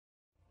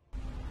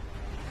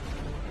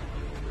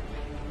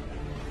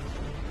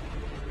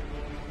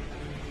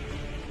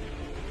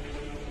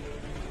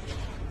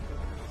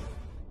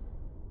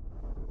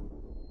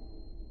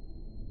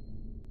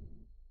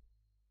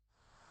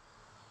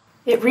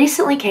It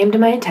recently came to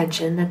my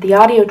attention that the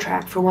audio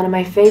track for one of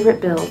my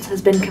favorite builds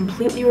has been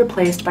completely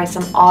replaced by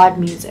some odd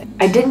music.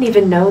 I didn't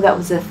even know that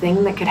was a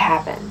thing that could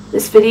happen.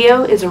 This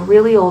video is a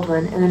really old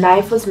one, and the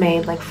knife was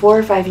made like 4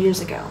 or 5 years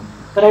ago.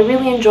 But I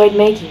really enjoyed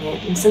making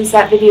it, and since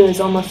that video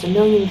is almost 1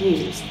 million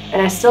views, and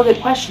I still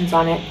get questions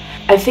on it,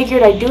 I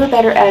figured I'd do a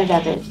better edit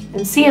of it,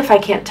 and see if I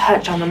can't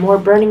touch on the more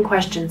burning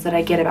questions that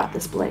I get about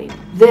this blade.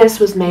 This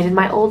was made in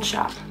my old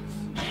shop.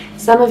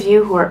 Some of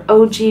you who are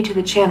OG to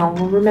the channel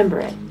will remember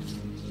it.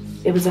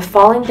 It was a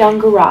falling down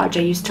garage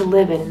I used to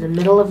live in the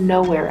middle of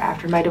nowhere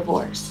after my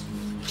divorce.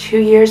 2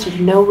 years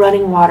with no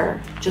running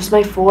water, just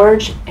my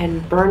forge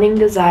and burning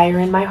desire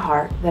in my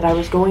heart that I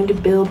was going to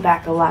build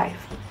back a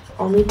life.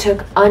 Only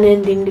took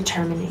unending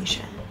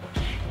determination.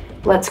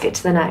 Let's get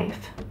to the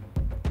knife.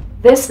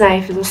 This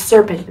knife is a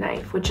serpent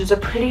knife, which is a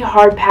pretty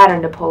hard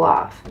pattern to pull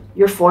off.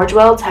 Your forge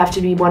welds have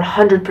to be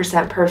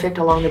 100% perfect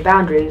along the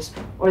boundaries,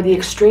 or the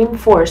extreme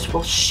force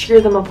will shear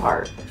them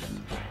apart.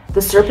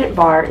 The serpent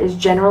bar is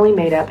generally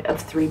made up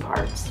of 3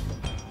 parts.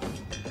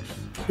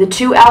 The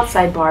 2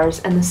 outside bars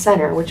and the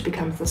center, which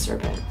becomes the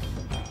serpent.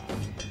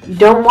 You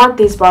don't want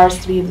these bars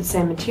to be of the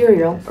same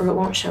material or it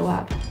won't show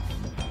up.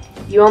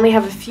 You only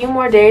have a few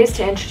more days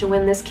to enter to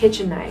win this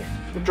kitchen knife.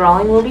 The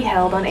drawing will be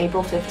held on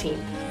April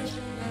 15th.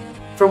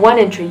 For 1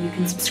 entry, you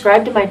can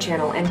subscribe to my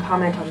channel and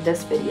comment on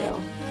this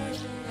video.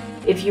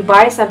 If you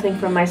buy something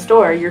from my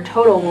store, your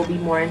total will be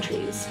more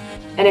entries.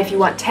 And if you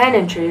want 10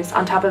 entries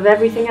on top of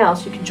everything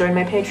else, you can join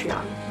my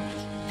Patreon.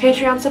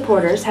 Patreon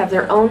supporters have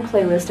their own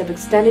playlist of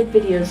extended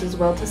videos as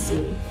well to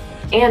see,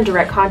 and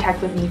direct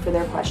contact with me for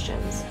their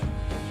questions.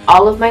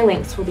 All of my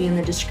links will be in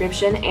the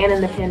description and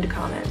in the pinned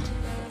comment.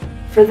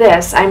 For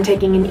this, I'm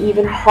taking an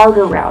even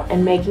harder route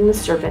and making the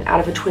serpent out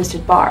of a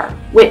twisted bar,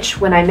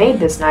 which, when I made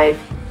this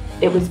knife,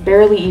 it was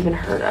barely even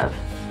heard of.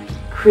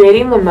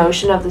 Creating the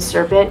motion of the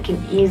serpent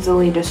can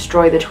easily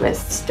destroy the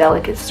twist's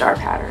delicate star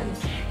patterns.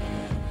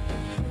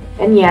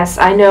 And yes,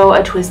 I know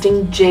a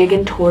twisting jig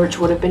and torch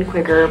would have been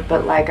quicker,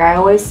 but like I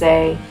always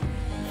say,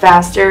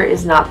 faster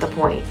is not the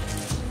point.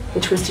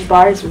 The twisted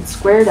bar has been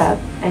squared up,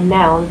 and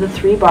now the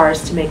 3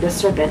 bars to make the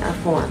serpent are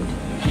formed.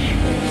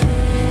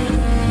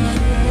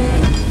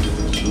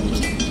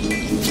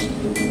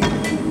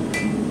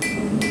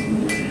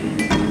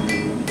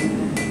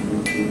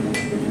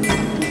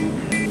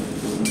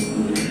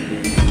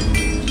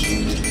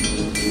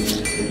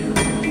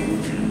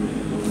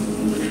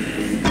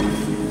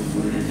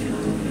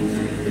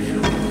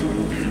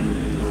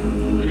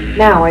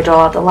 Now I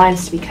draw out the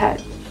lines to be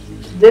cut.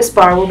 This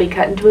bar will be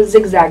cut into a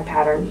zigzag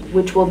pattern,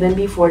 which will then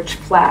be forged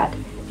flat,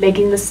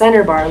 making the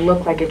center bar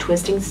look like a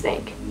twisting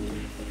snake.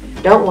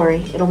 Don't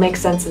worry, it'll make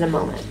sense in a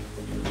moment.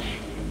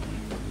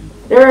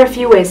 There are a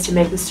few ways to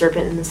make the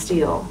serpent in the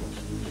steel.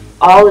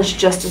 All is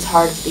just as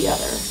hard as the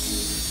other.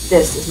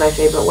 This is my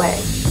favorite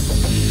way.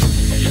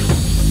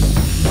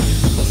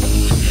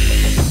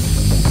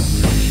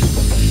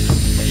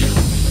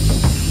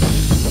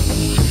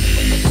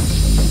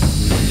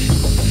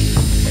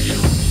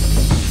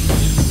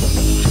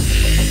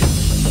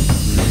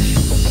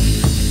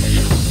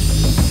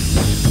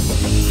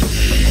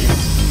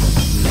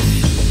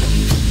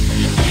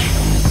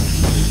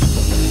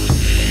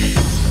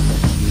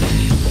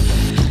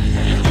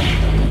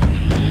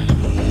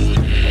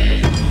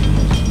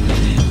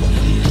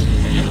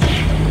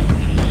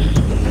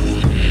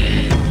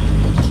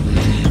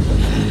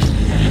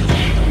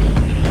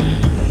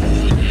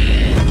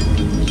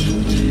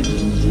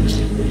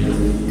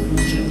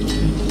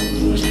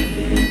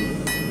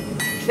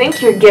 I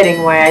think you're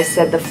getting why I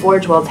said the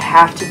forge welds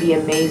have to be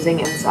amazing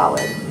and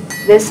solid.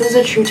 This is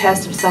a true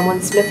test of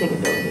someone's smithing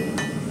ability.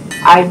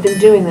 I've been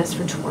doing this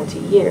for 20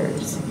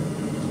 years.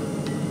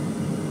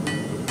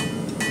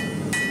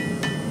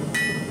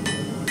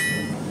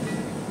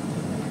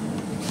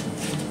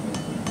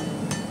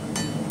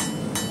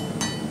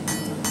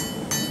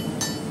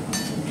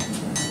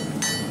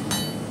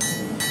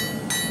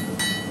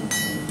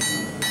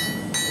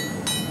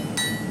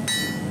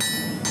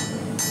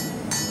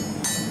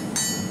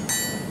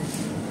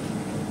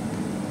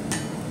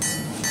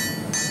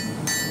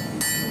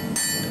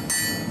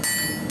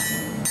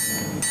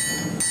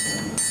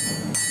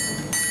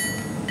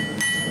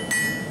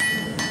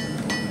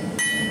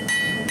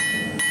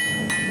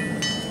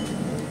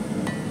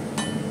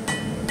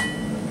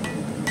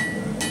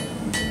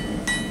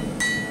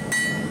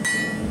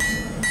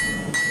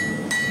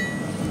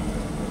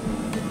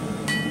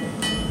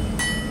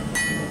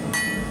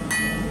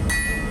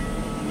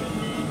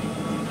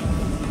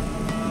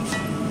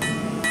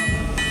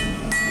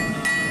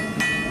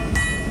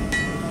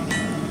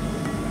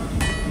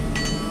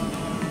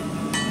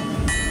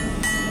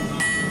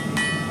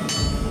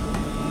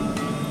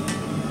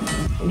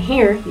 And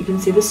here you can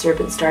see the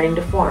serpent starting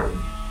to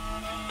form.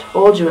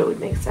 Told you it would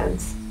make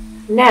sense.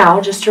 Now,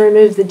 just to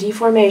remove the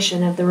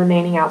deformation of the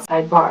remaining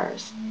outside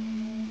bars.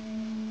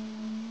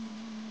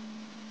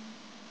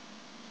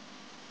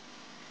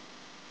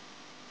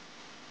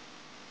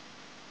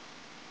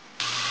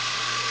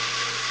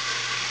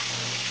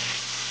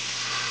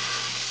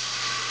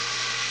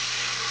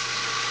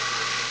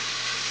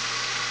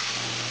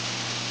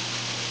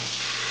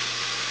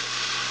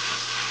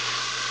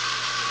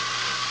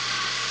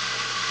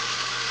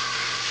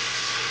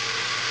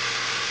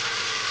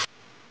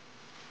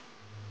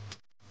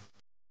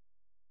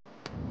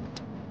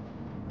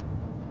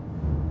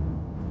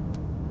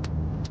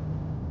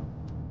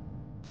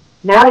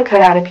 Now to cut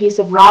out a piece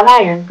of wrought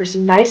iron for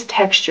some nice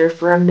texture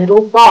for a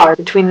middle bar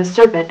between the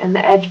serpent and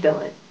the edge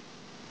billet.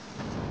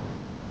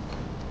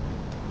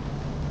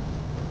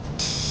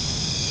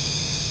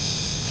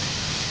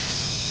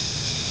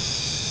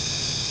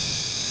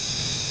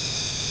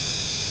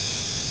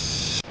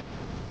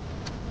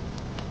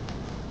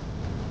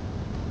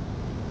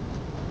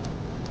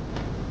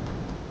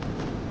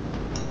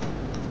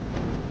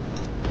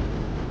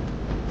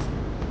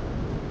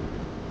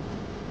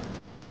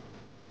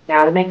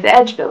 Now to make the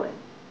edge billet.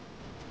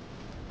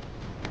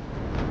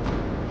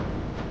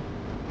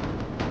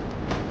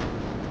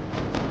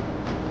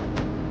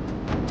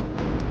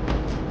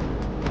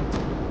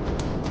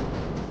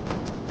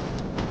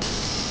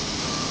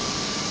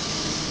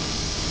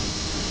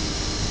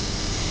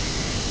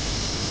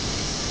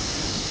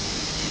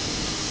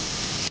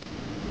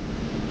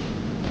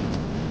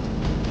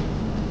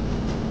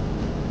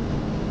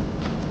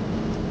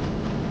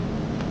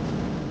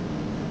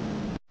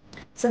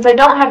 Since I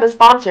don't have a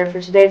sponsor for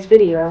today's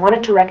video, I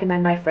wanted to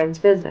recommend my friend's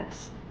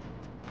business.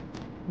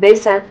 They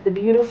sent the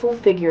beautiful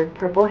figured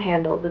purple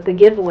handle that the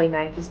giveaway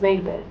knife is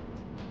made with.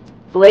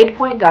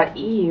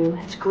 Bladepoint.eu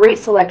has great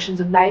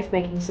selections of knife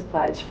making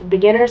supplies from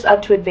beginners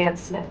up to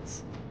advanced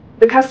smiths.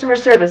 The customer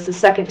service is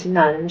second to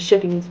none and the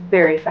shipping is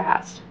very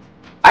fast.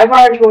 I've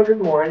already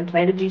ordered more and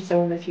plan to do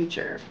so in the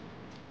future.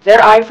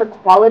 Their eye for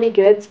quality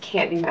goods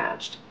can't be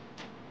matched.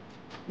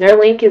 Their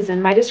link is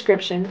in my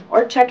description,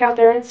 or check out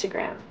their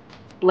Instagram.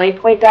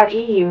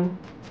 Bladepoint.eu.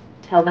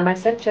 Tell them I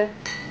sent you.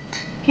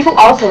 People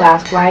also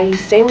ask why I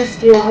use stainless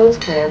steel hose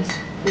clamps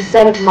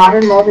instead of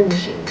modern welding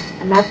machines,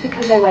 and that's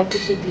because I like to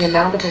keep the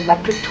amount of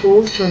electric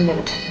tools to a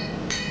minimum.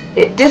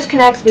 It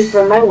disconnects me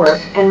from my work,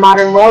 and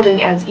modern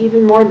welding adds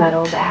even more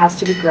metal that has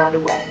to be ground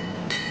away.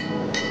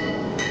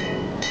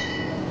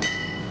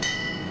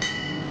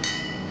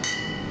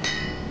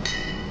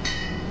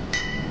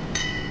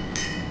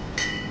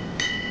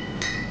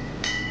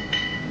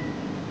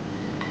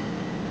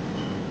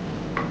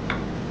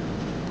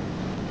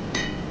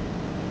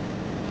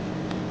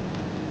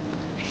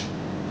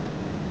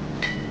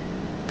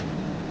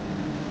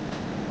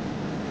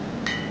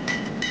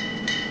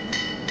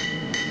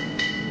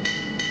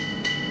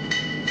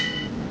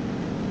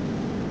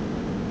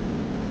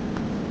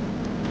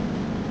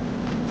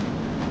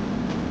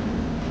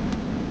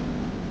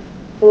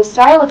 For the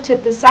style of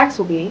tip this seax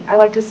will be, I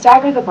like to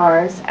stagger the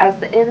bars, as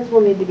the ends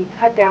will need to be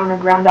cut down or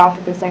ground off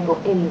at this angle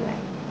anyway.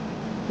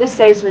 This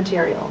saves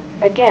material.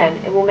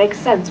 Again, it will make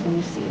sense when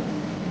you see it.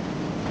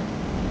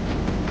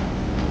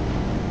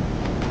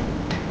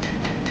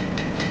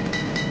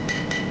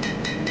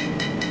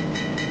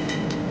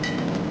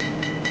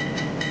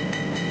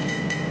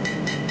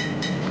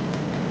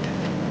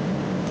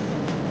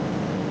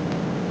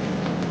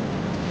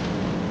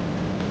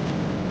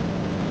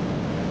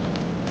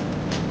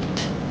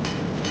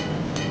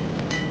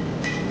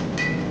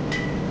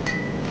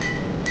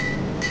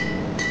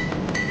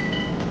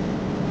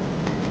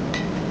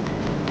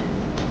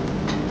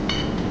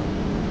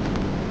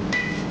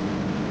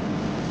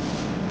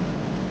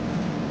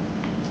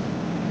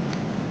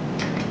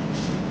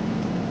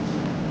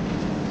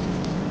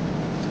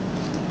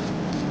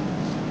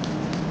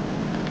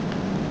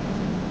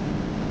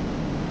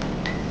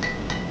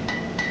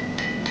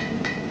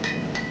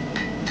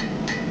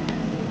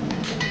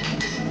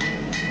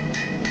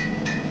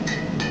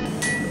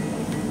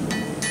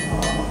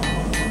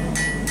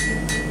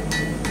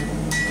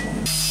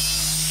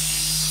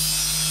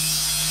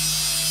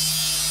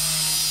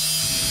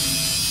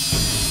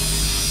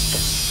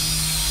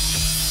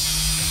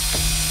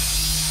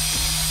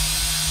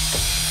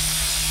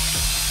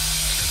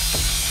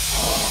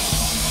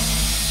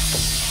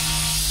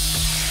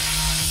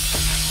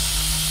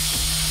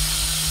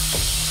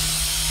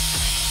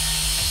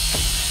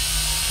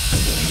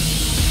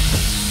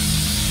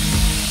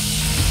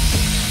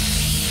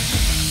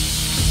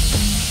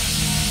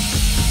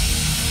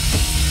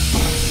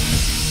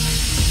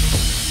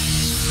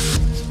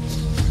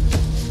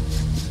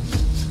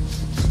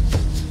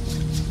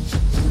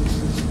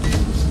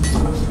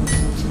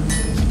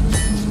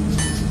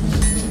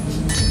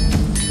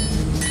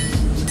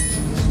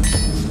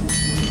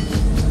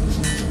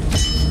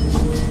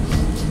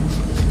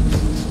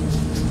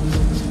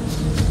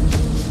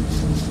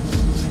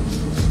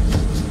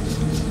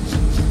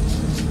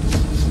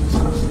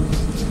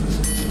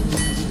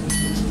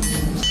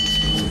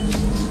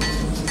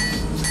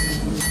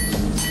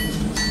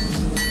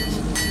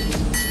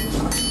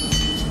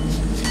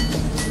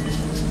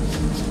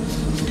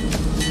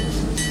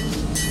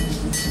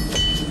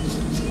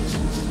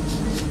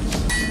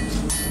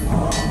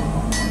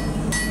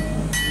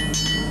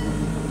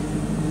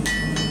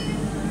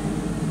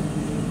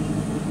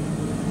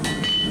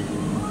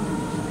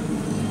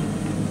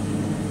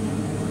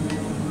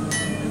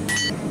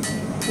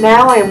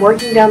 Now I am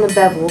working down the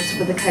bevels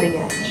for the cutting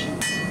edge.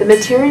 The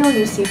material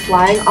you see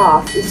flying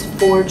off is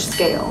forged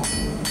scale,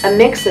 a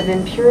mix of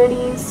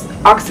impurities,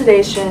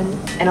 oxidation,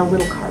 and a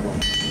little carbon.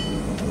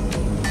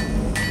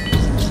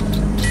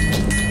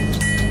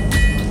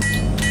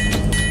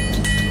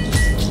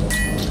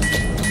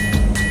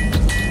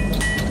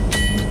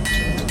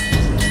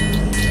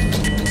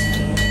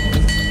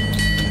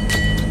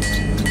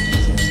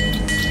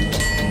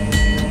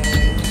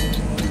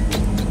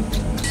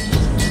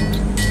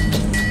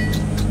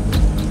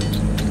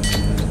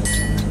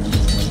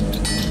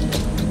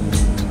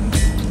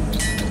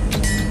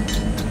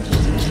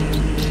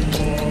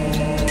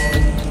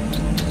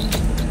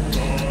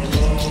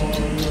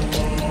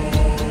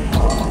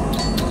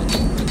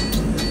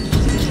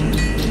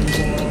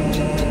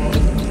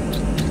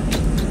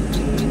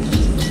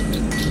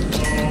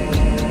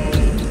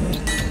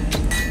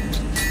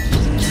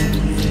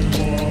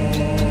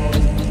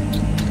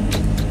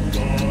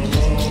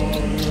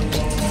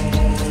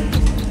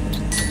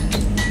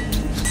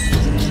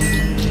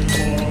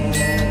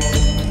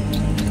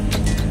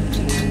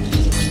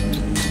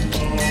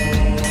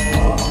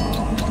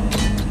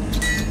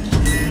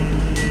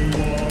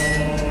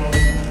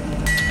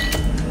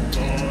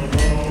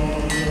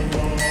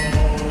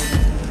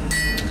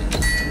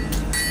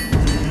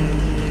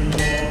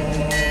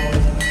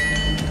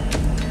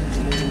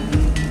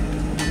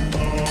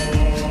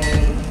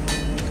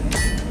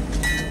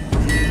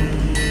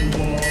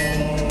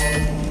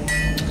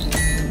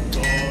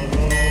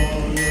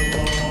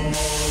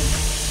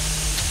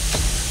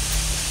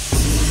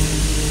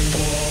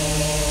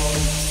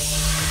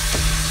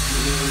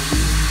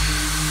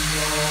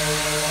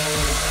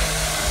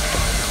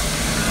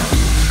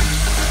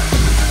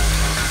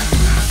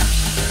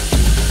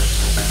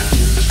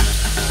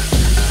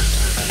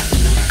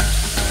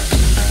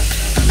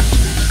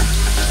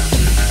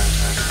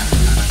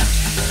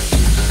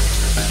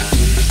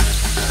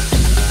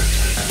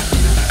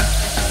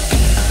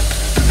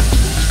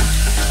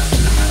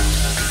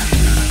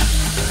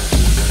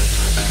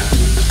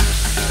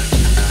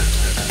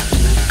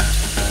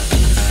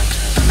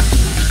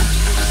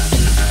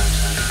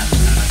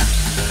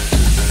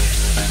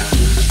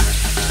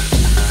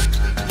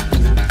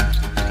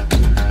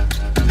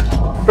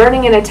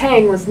 and a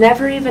tang was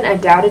never even a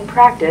doubted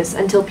practice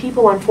until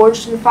people on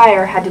Forged in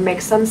Fire had to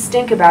make some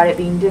stink about it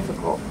being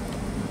difficult.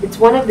 It's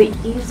one of the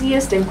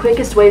easiest and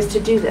quickest ways to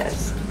do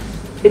this.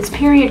 It's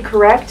period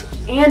correct,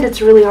 and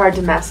it's really hard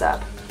to mess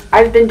up.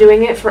 I've been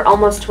doing it for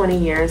almost 20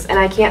 years, and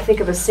I can't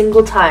think of a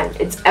single time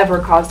it's ever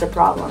caused a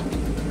problem.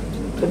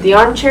 But the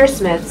armchair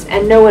smiths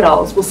and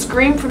know-it-alls will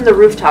scream from the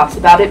rooftops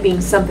about it being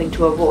something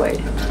to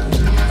avoid.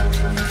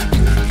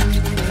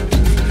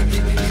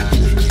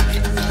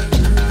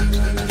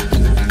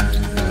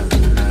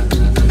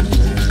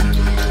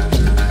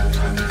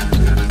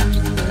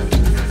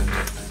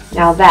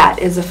 Now that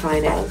is a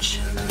fine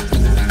edge.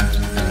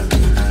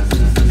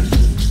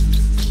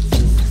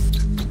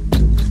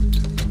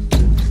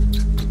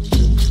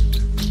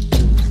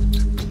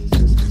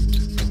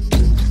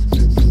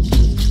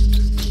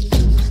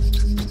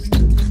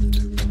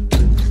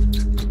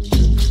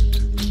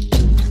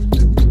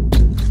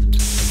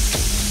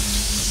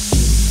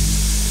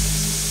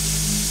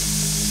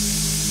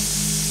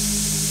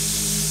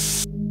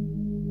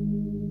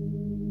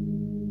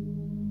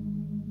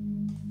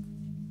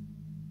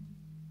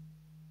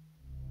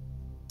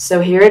 So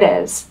here it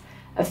is,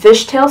 a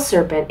fishtail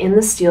serpent in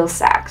the steel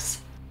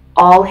seax,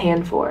 all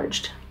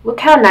hand-forged. Look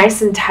how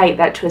nice and tight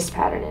that twist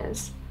pattern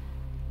is.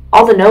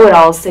 All the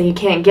know-it-alls say you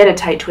can't get a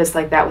tight twist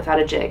like that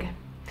without a jig.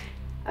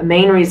 A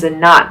main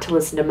reason not to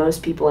listen to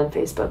most people in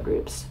Facebook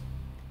groups.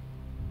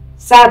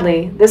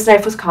 Sadly, this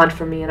knife was conned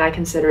from me and I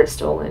consider it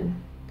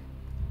stolen.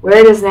 Where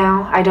it is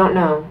now, I don't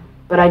know,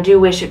 but I do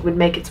wish it would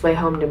make its way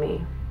home to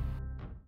me.